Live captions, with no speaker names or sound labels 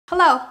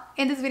Hello!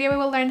 In this video, we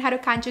will learn how to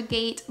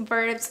conjugate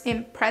verbs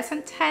in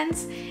present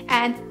tense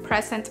and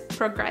present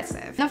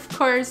progressive. And of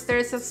course,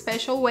 there's a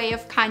special way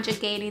of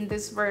conjugating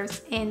these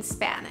verbs in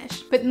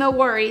Spanish. But no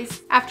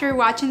worries, after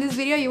watching this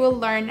video, you will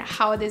learn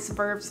how these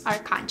verbs are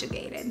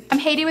conjugated. I'm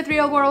Haiti with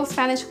Real World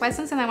Spanish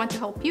Lessons, and I want to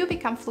help you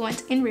become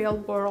fluent in real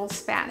world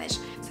Spanish.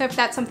 So if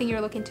that's something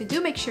you're looking to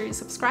do, make sure you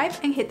subscribe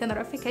and hit the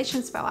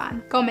notifications bell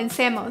on.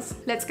 Comencemos.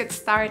 Let's get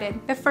started.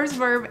 The first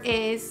verb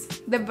is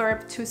the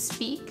verb to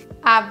speak,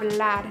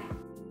 hablar.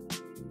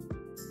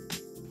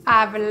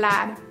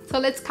 Hablar. So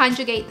let's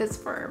conjugate this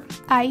verb.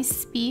 I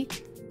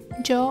speak,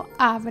 yo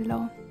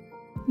hablo,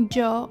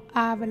 yo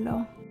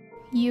hablo.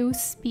 You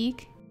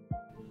speak,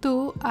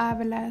 tú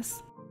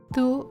hablas,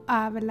 tú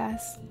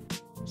hablas.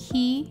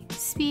 He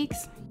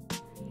speaks,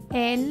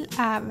 él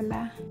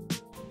habla,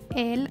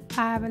 él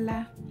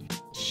habla.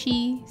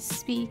 She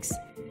speaks,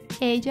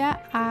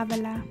 ella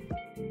habla,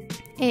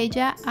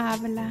 ella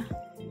habla.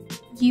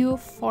 You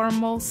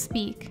formal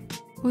speak,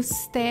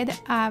 usted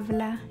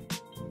habla,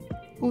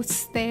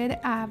 usted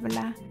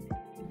habla.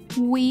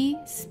 We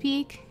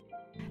speak,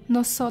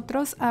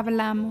 nosotros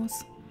hablamos,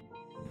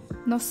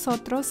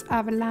 nosotros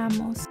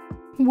hablamos.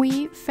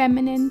 We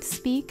feminine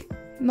speak,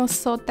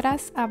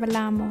 nosotras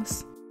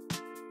hablamos,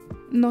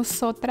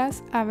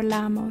 nosotras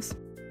hablamos.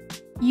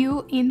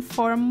 You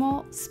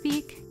informal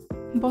speak,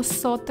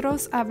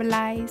 vosotros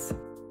habláis,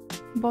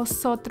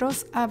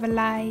 vosotros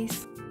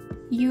habláis.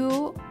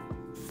 You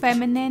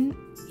feminine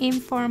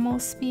informal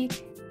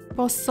speak,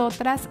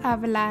 vosotras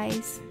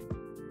habláis,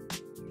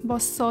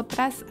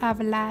 vosotras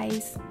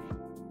habláis.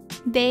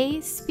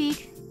 They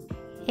speak,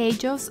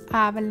 ellos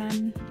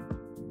hablan,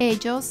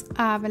 ellos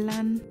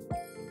hablan.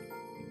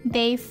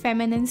 They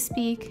feminine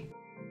speak,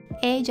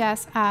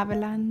 ellas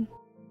hablan,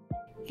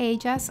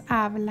 ellas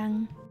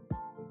hablan.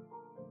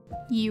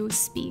 You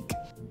speak,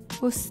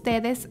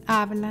 ustedes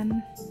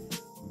hablan,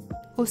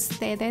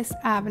 ustedes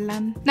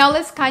hablan. Now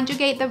let's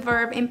conjugate the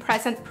verb in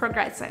present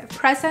progressive.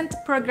 Present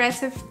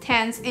progressive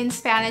tense in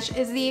Spanish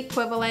is the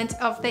equivalent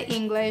of the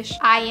English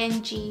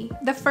ing.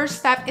 The first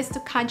step is to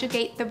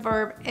conjugate the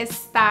verb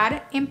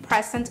estar in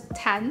present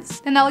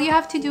tense. Then all you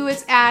have to do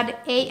is add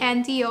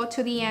ando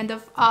to the end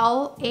of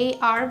all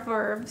AR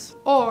verbs,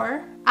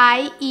 or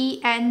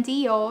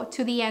iendo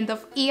to the end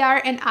of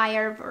ER and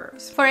IR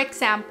verbs. For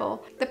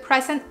example, the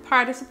present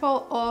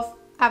participle of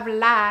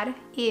hablar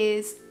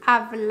is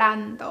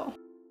hablando.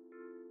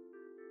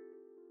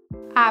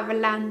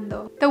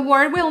 Hablando. The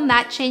word will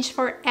not change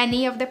for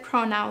any of the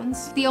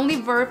pronouns. The only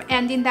verb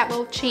ending that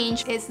will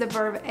change is the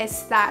verb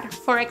estar.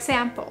 For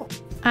example,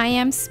 I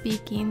am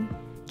speaking,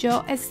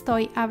 yo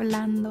estoy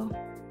hablando,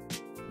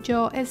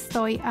 yo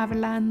estoy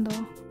hablando.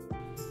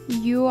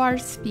 You are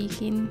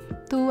speaking,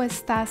 tú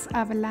estás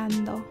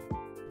hablando,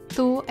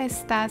 tú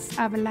estás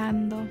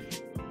hablando.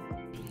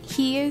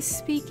 He is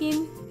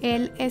speaking,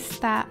 él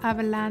está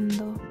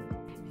hablando,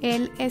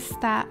 él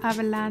está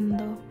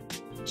hablando.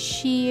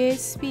 She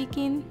is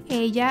speaking,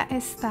 ella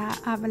está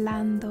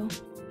hablando,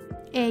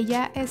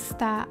 ella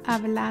está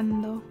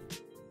hablando.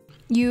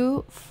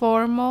 You,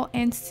 formal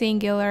and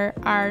singular,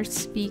 are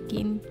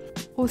speaking.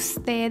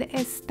 Usted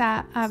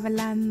está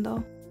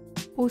hablando,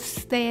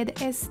 usted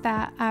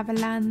está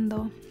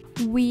hablando.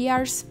 We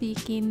are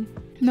speaking,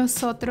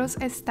 nosotros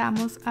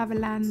estamos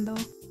hablando,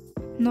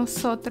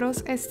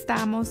 nosotros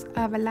estamos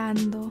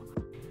hablando.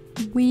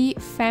 We,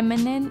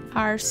 feminine,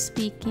 are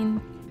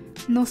speaking.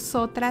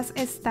 Nosotras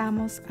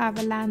estamos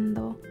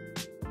hablando.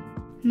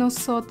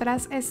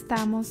 Nosotras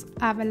estamos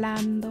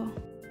hablando.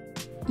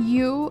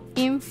 You,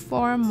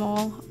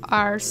 informal,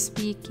 are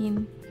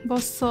speaking.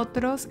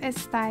 Vosotros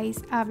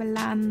estáis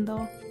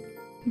hablando.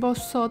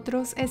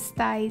 Vosotros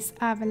estáis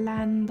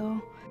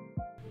hablando.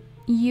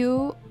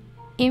 You,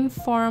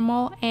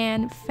 informal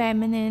and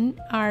feminine,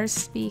 are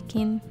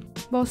speaking.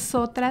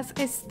 Vosotras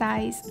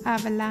estáis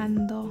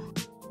hablando.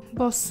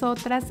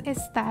 Vosotras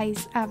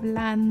estáis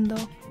hablando.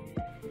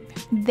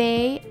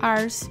 They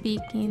are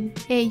speaking.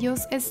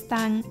 Ellos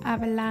están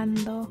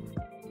hablando.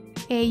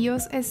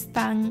 Ellos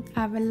están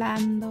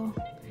hablando.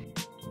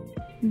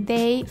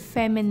 They,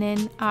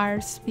 feminine,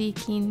 are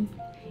speaking.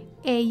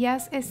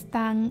 Ellas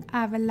están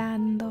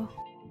hablando.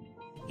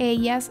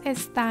 Ellas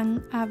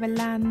están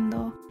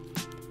hablando.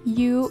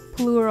 You,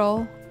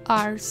 plural,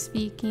 are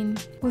speaking.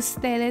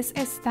 Ustedes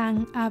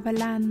están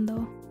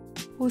hablando.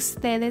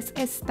 Ustedes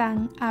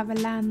están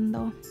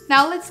hablando.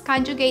 Now let's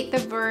conjugate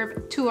the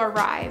verb to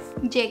arrive.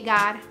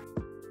 Llegar.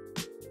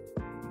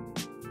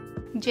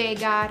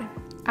 Llegar.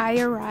 I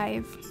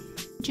arrive.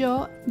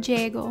 Yo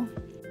llego.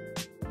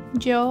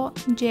 Yo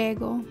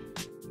llego.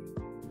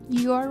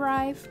 You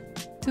arrive.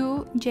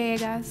 Tú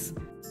llegas.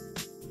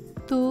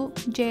 Tú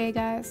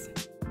llegas.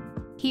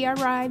 He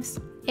arrives.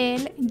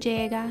 Él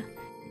llega.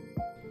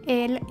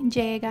 Él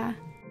llega.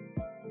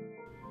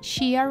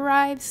 She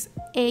arrives.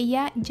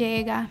 Ella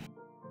llega.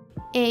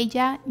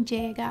 Ella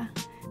llega.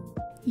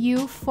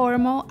 You,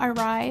 formal,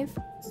 arrive.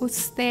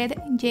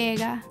 Usted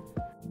llega.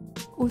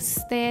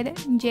 Usted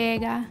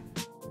llega.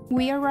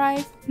 We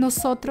arrive.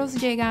 Nosotros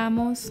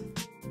llegamos.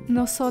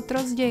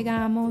 Nosotros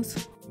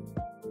llegamos.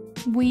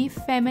 We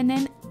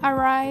feminine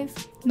arrive.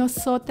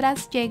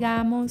 Nosotras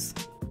llegamos.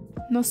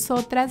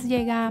 Nosotras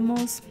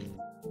llegamos.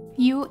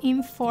 You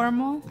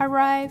informal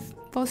arrive.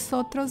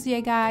 Vosotros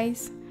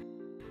llegáis.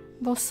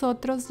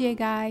 Vosotros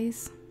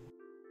llegáis.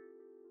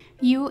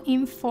 You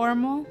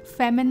informal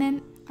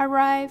feminine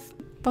arrive.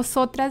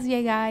 Vosotras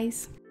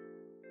llegáis.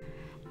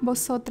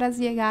 Vosotras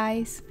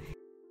llegáis.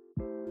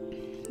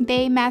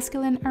 They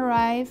masculine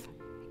arrive.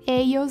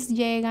 Ellos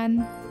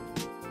llegan.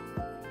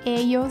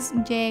 Ellos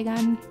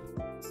llegan.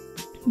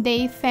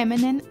 They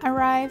feminine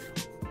arrive.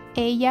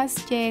 Ellas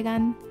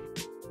llegan.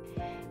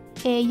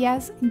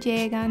 Ellas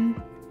llegan.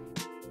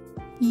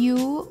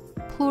 You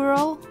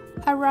plural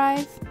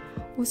arrive.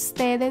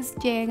 Ustedes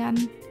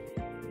llegan.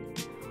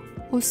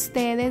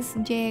 Ustedes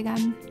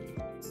llegan.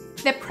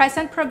 The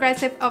present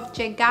progressive of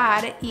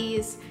llegar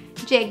is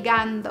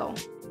llegando.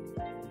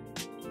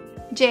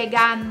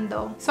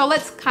 Llegando. So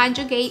let's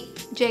conjugate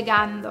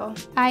llegando.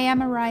 I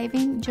am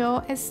arriving.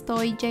 Yo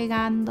estoy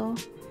llegando.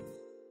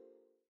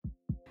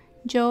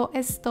 Yo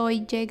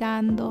estoy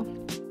llegando.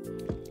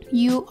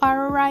 You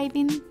are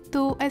arriving.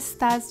 Tú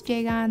estás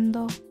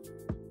llegando.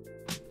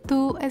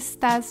 Tú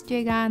estás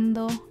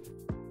llegando.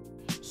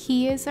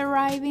 He is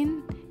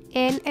arriving.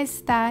 Él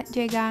está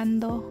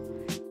llegando.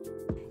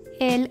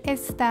 Él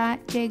está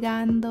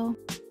llegando.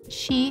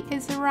 She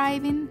is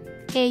arriving.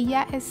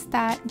 Ella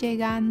está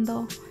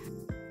llegando.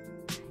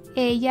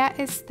 Ella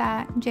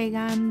está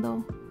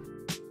llegando.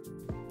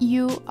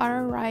 You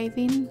are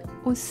arriving.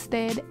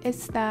 Usted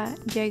está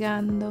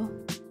llegando.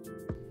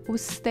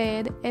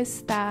 Usted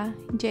está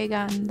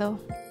llegando.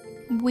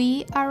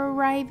 We are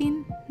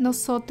arriving.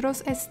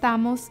 Nosotros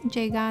estamos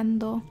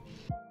llegando.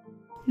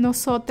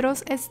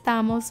 Nosotros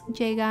estamos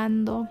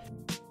llegando.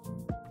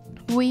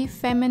 We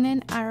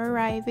feminine are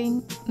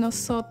arriving.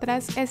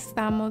 Nosotras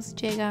estamos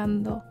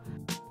llegando.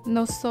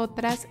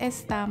 Nosotras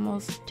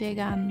estamos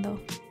llegando.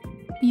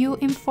 You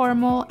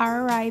informal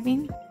are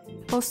arriving.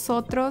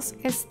 Vosotros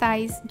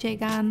estáis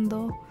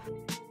llegando.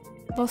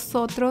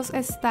 Vosotros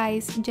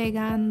estáis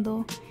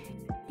llegando.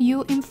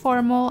 You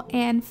informal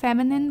and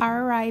feminine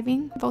are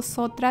arriving.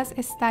 Vosotras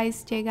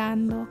estáis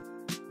llegando.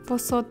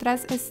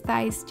 Vosotras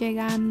estáis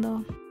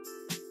llegando.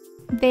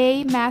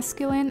 They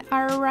masculine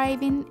are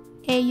arriving.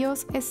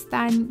 Ellos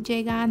están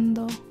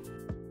llegando.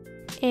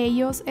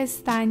 Ellos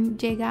están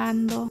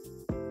llegando.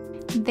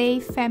 They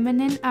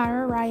feminine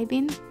are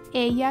arriving.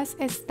 Ellas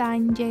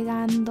están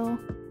llegando.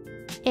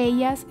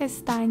 Ellas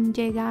están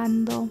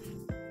llegando.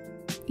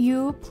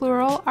 You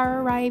plural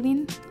are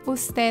arriving.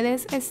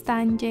 Ustedes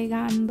están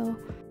llegando.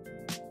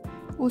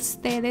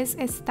 Ustedes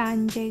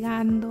están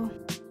llegando.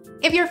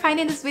 If you're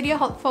finding this video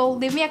helpful,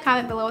 leave me a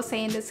comment below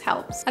saying this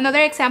helps.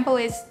 Another example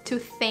is to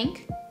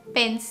think,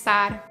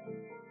 pensar.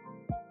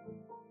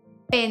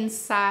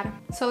 Pensar.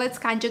 So let's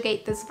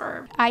conjugate this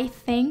verb. I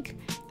think.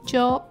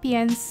 Yo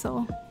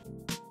pienso.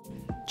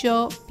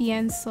 Yo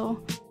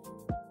pienso.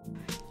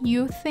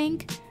 You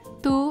think.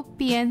 Tú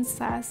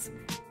piensas.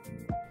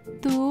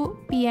 Tú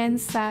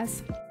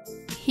piensas.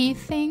 He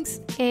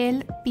thinks.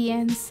 Él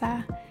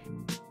piensa.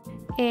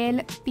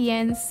 Él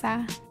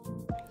piensa.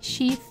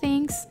 She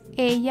thinks.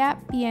 Ella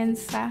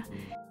piensa.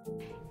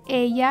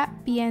 Ella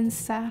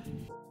piensa.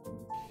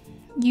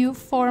 You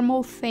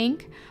formal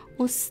think.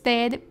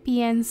 Usted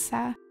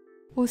piensa.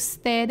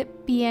 Usted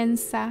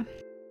piensa.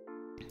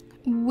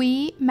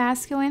 We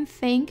masculine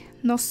think.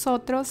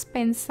 Nosotros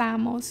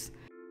pensamos.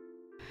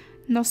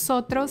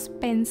 Nosotros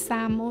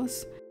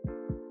pensamos.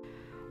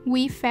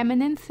 We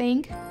feminine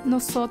think.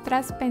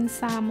 Nosotras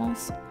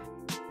pensamos.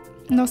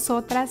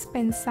 Nosotras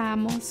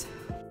pensamos.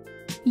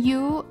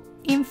 You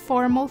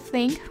informal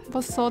think.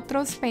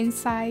 Vosotros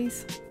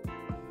pensáis.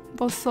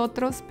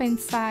 Vosotros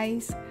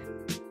pensáis.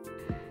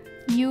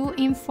 You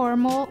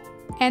informal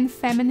and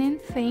feminine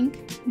think.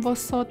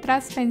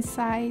 Vosotras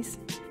pensáis.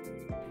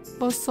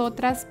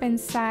 Vosotras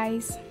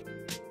pensáis.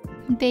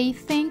 They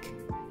think.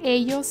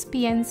 Ellos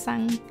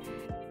piensan.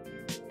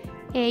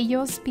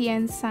 Ellos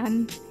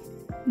piensan.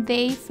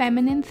 They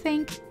feminine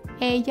think.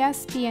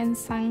 Ellas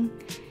piensan.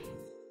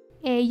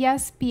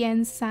 Ellas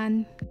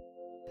piensan.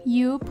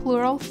 You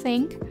plural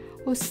think.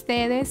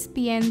 Ustedes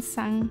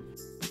piensan.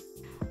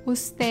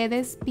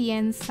 Ustedes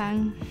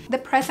piensan. The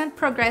present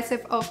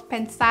progressive of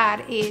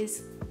pensar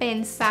is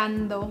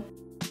pensando.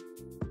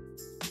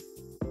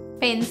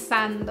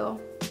 Pensando.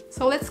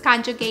 So let's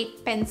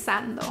conjugate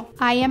pensando.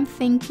 I am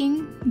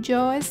thinking.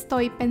 Yo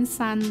estoy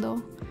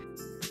pensando.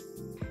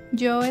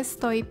 Yo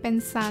estoy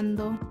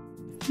pensando.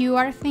 You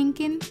are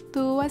thinking.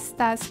 Tú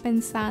estás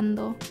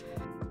pensando.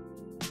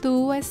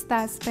 Tú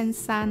estás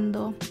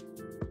pensando.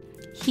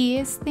 He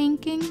is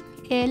thinking.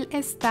 Él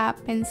está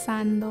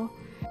pensando.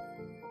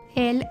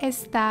 Él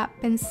está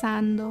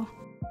pensando.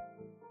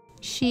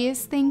 She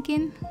is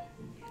thinking.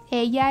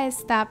 Ella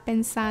está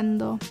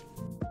pensando.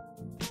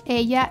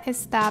 Ella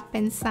está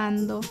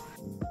pensando.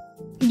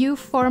 You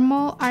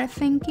formal are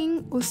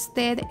thinking.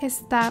 Usted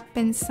está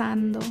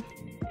pensando.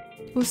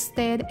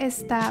 Usted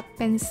está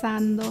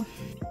pensando.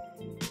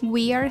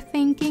 We are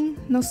thinking.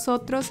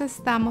 Nosotros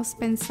estamos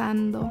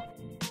pensando.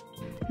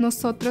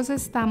 Nosotros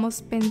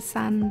estamos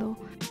pensando.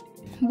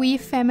 We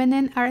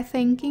feminine are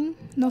thinking.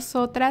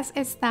 Nosotras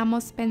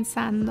estamos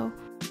pensando.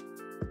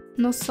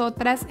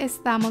 Nosotras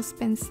estamos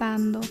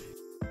pensando.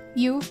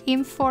 You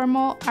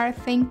informal are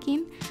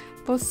thinking.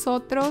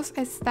 Vosotros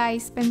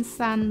estáis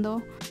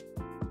pensando.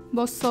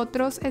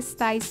 Vosotros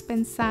estáis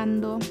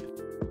pensando.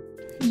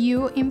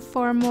 You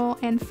informal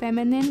and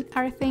feminine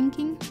are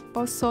thinking.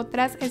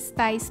 Vosotras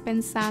estáis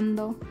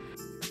pensando.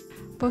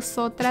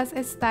 Vosotras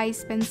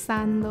estáis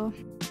pensando.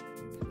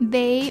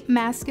 They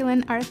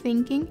masculine are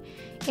thinking.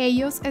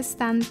 Ellos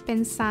están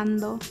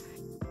pensando.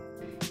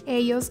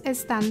 Ellos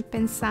están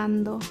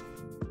pensando.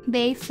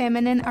 They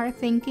feminine are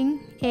thinking.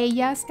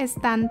 Ellas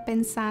están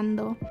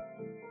pensando.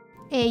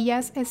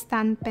 Ellas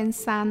están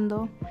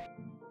pensando.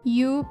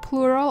 You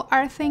plural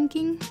are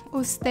thinking.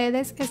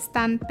 Ustedes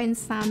están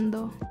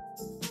pensando.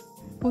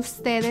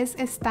 Ustedes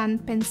están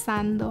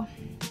pensando.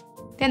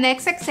 The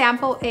next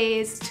example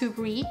is to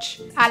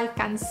reach,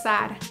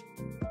 alcanzar.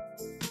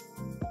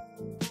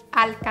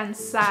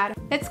 Alcanzar.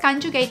 Let's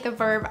conjugate the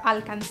verb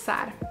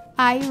alcanzar.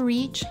 I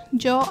reach,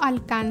 yo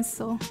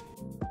alcanzo.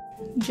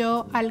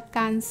 Yo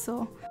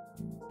alcanzo.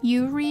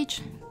 You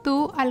reach,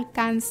 tú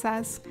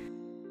alcanzas.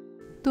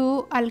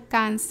 Tú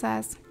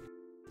alcanzas.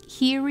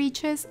 He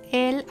reaches,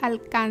 él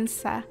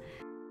alcanza.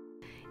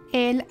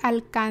 Él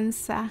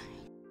alcanza.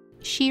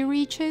 She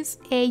reaches,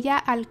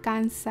 ella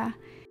alcanza.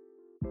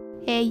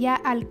 Ella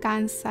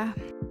alcanza.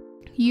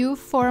 You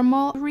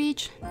formal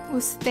reach,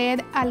 usted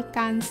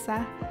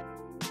alcanza.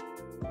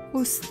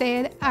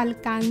 Usted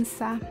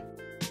alcanza.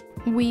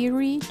 We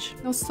reach,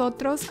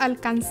 nosotros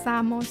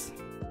alcanzamos.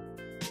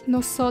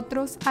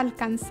 Nosotros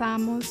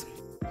alcanzamos.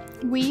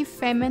 We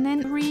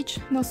feminine reach,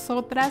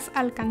 nosotras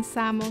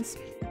alcanzamos.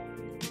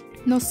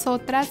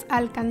 Nosotras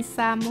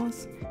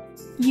alcanzamos.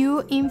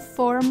 You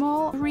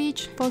informal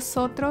reach,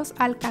 vosotros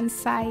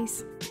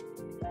alcanzáis.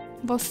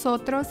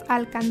 Vosotros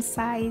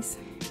alcanzáis.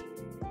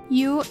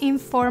 You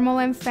informal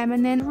and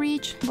feminine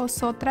reach,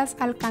 vosotras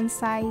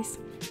alcanzáis.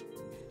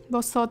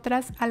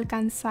 Vosotras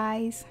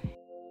alcanzáis.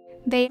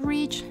 They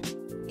reach,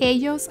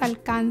 ellos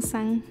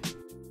alcanzan.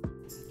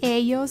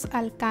 Ellos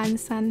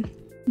alcanzan.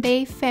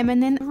 They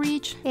feminine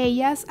reach,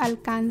 ellas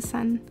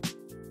alcanzan.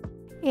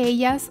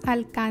 Ellas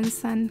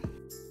alcanzan.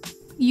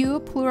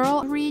 You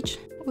plural reach,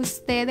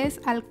 ustedes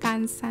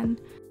alcanzan.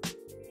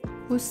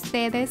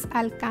 Ustedes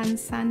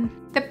alcanzan.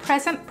 The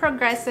present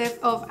progressive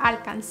of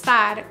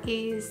alcanzar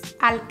is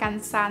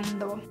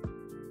alcanzando.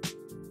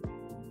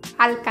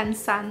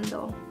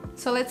 Alcanzando.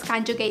 So let's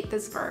conjugate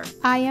this verb.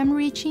 I am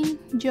reaching,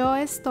 yo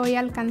estoy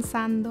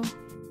alcanzando.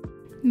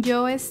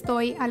 Yo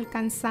estoy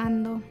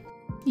alcanzando.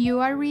 You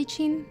are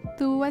reaching,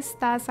 tú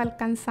estás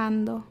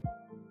alcanzando.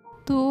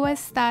 Tú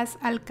estás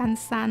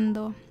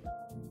alcanzando.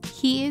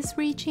 He is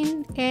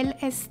reaching, él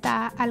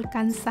está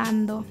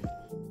alcanzando.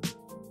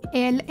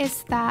 Él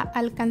está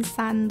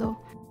alcanzando.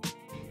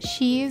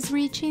 She is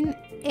reaching,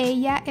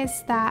 ella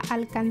está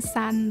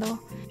alcanzando.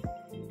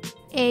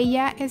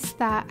 Ella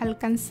está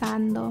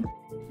alcanzando.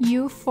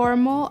 You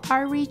formal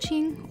are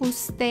reaching,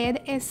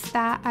 usted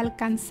está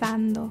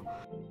alcanzando.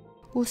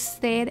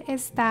 Usted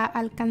está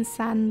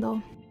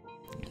alcanzando.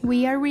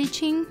 We are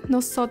reaching,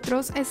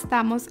 nosotros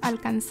estamos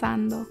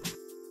alcanzando.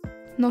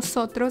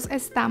 Nosotros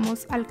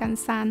estamos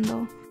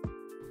alcanzando.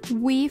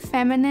 We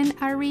feminine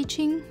are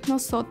reaching,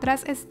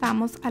 nosotras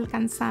estamos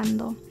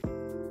alcanzando.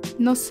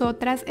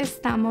 Nosotras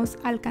estamos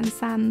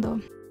alcanzando.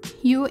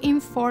 You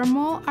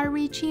informal are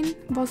reaching,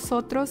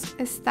 vosotros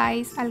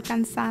estáis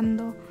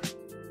alcanzando.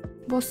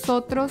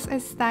 Vosotros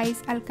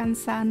estáis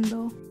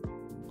alcanzando.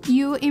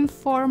 You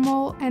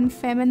informal and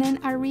feminine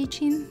are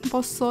reaching,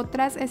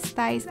 vosotras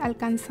estáis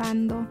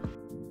alcanzando.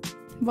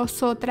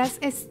 Vosotras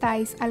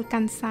estáis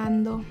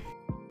alcanzando.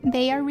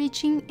 They are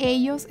reaching,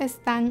 ellos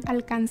están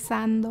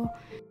alcanzando.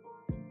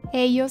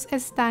 Ellos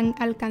están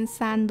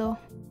alcanzando.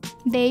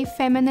 They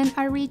feminine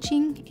are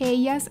reaching,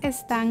 ellas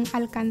están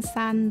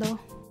alcanzando.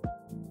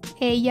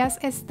 Ellas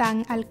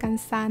están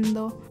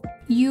alcanzando.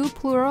 You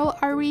plural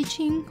are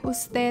reaching,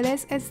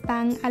 ustedes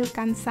están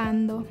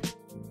alcanzando.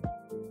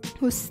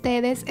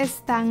 Ustedes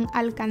están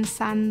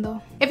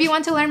alcanzando. If you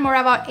want to learn more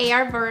about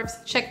AR verbs,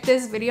 check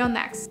this video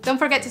next. Don't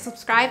forget to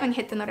subscribe and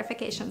hit the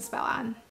notifications bell on.